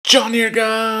John here,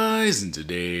 guys, and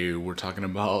today we're talking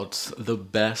about the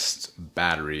best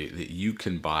battery that you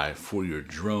can buy for your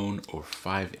drone or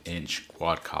 5-inch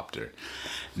quadcopter.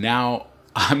 Now,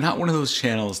 I'm not one of those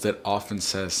channels that often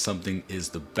says something is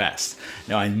the best.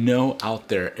 Now, I know out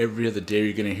there every other day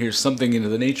you're gonna hear something into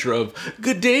the nature of,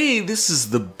 good day, this is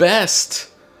the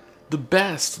best, the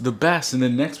best, the best, and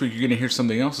then next week you're gonna hear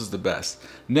something else is the best.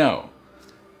 No.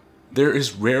 There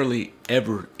is rarely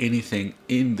ever anything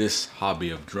in this hobby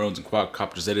of drones and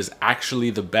quadcopters that is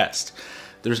actually the best.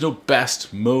 There's no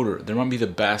best motor. There might be the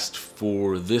best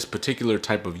for this particular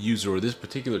type of user or this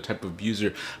particular type of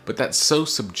user, but that's so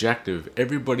subjective.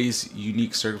 Everybody's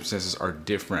unique circumstances are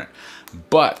different.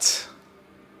 But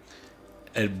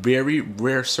a very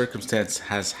rare circumstance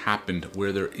has happened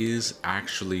where there is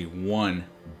actually one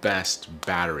best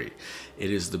battery. It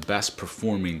is the best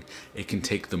performing. It can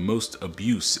take the most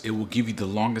abuse. It will give you the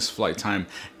longest flight time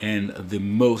and the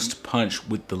most punch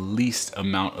with the least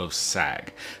amount of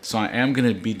sag. So I am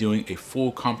going to be doing a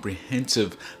full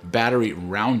comprehensive battery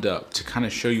roundup to kind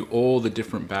of show you all the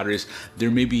different batteries. There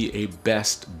may be a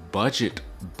best budget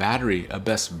battery, a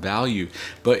best value,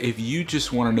 but if you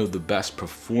just want to know the best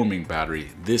performing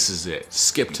battery, this is it.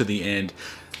 Skip to the end.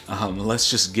 Let's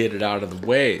just get it out of the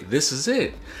way. This is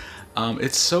it.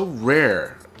 It's so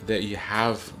rare that you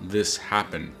have this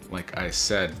happen, like I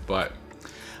said, but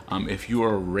if you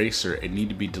are a racer and need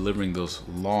to be delivering those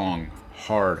long,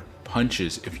 hard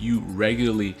punches, if you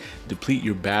regularly deplete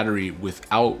your battery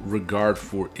without regard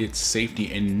for its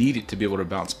safety and need it to be able to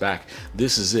bounce back,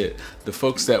 this is it. The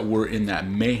folks that were in that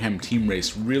mayhem team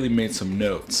race really made some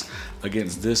notes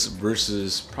against this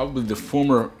versus probably the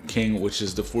former king, which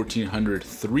is the 1400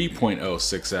 3.0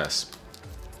 6S.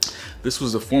 This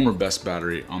was the former best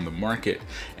battery on the market,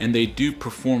 and they do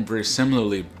perform very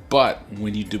similarly, but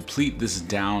when you deplete this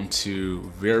down to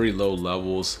very low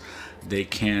levels, they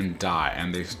can die,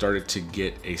 and they started to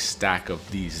get a stack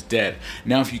of these dead.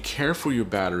 Now, if you care for your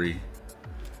battery,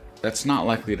 that's not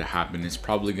likely to happen. It's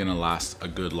probably gonna last a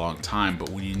good long time, but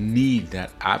when you need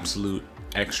that absolute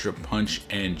extra punch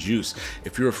and juice,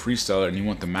 if you're a freestyler and you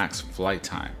want the max flight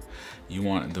time, you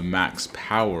want the max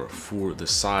power for the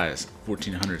size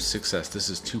 1400 6S. This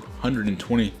is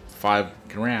 225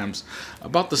 grams,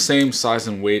 about the same size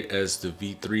and weight as the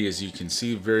V3, as you can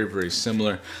see, very, very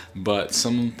similar, but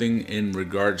something in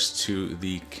regards to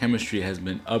the chemistry has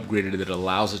been upgraded that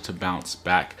allows it to bounce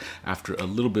back after a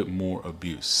little bit more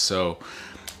abuse. So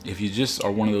if you just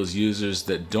are one of those users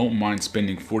that don't mind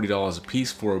spending $40 a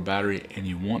piece for a battery and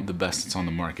you want the best that's on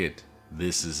the market,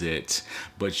 this is it.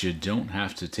 But you don't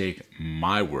have to take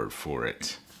my word for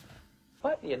it.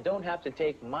 But you don't have to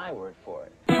take my word for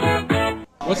it.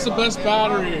 What's the best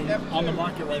battery on the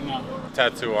market right now?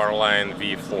 Tattu Rline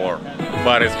V4,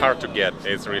 but it's hard to get.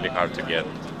 It's really hard to get.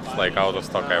 It's like out of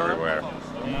stock everywhere.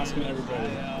 I'm asking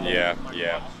everybody. Yeah.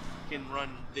 Can run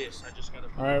this. I just gotta.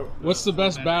 All right, what's the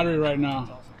best battery right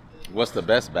now? What's the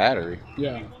best battery?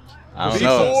 Yeah. I don't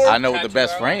know. I know what the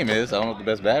best frame is. I don't know what the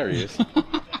best battery is.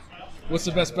 What's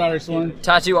the best battery, Soren?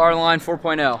 Tattu Rline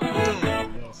 4.0.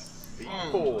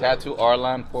 Tattu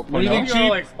Rline 4.0. What do you think,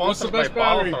 Chief? What's the best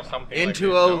battery?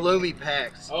 N2O Lumi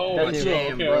packs. Oh, that's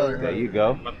okay. There you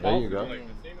go. There you go.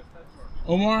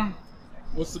 Omar,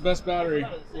 what's the best battery?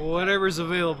 Whatever's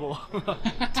available.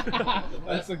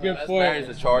 That's a good Best point. battery is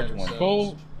a charged one.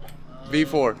 Cole?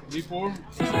 V4.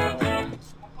 V4?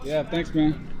 Yeah, thanks,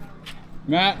 man.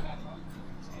 Matt,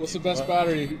 what's the best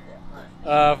battery?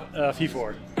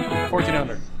 V4.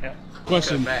 1400. Yeah.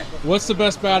 Question, what's the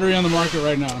best battery on the market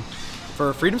right now?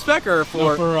 For Freedom Spec or for?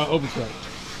 No, for Open Spec.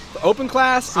 For Open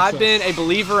Class, I've been a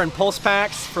believer in pulse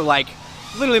packs for like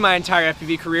literally my entire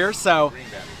FPV career. So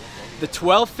the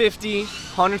 1250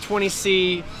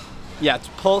 120C, yeah,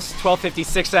 Pulse 1250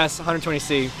 6S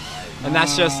 120C, and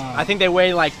that's just, I think they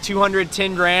weigh like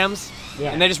 210 grams,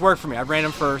 and they just work for me. I've ran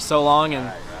them for so long,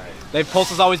 and Pulse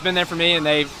has always been there for me, and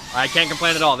I can't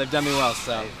complain at all. They've done me well,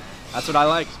 so that's what I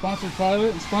like. Sponsored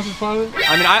pilot? Sponsored pilot?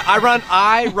 I mean,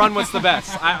 I run what's the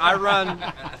best. I run.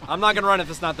 I'm not gonna run if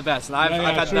it's not the best. And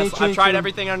I've tried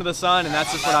everything under the sun, and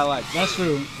that's just what I like. That's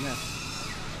true. Yeah.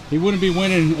 He wouldn't be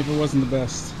winning if it wasn't the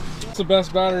best. What's the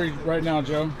best battery right now,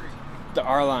 Joe? The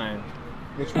R-Line.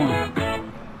 Which one?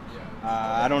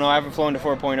 I don't know. I haven't flown to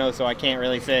 4.0, so I can't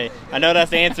really say. I know that's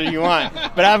the answer you want,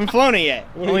 but I haven't flown it yet.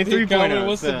 Only 3.0.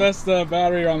 What's the best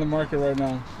battery on the market right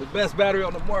now? The best battery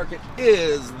on the market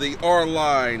is the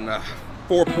R-Line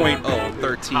 4.0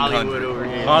 1300. Hollywood over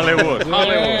here. Hollywood.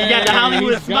 Yeah, You got the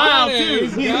Hollywood smile too.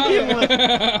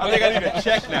 I think I need a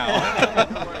check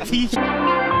now.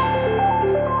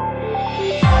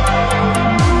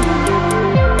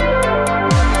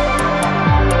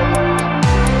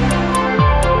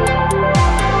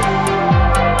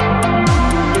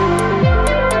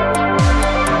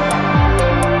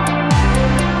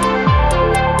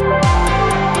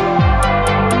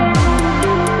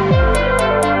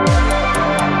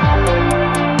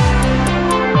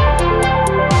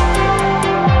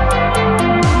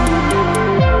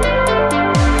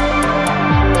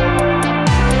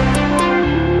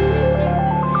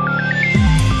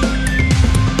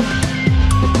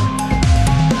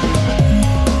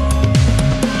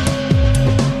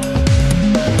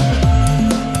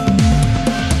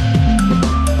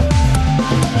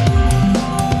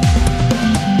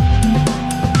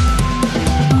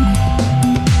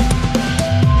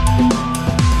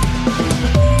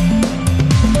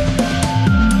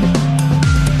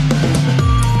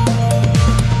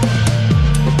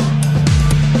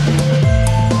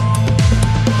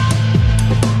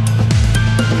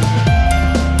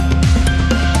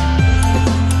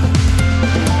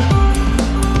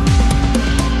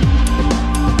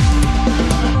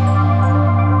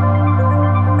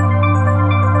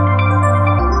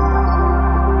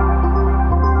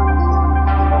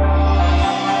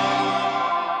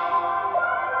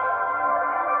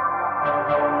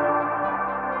 Bye.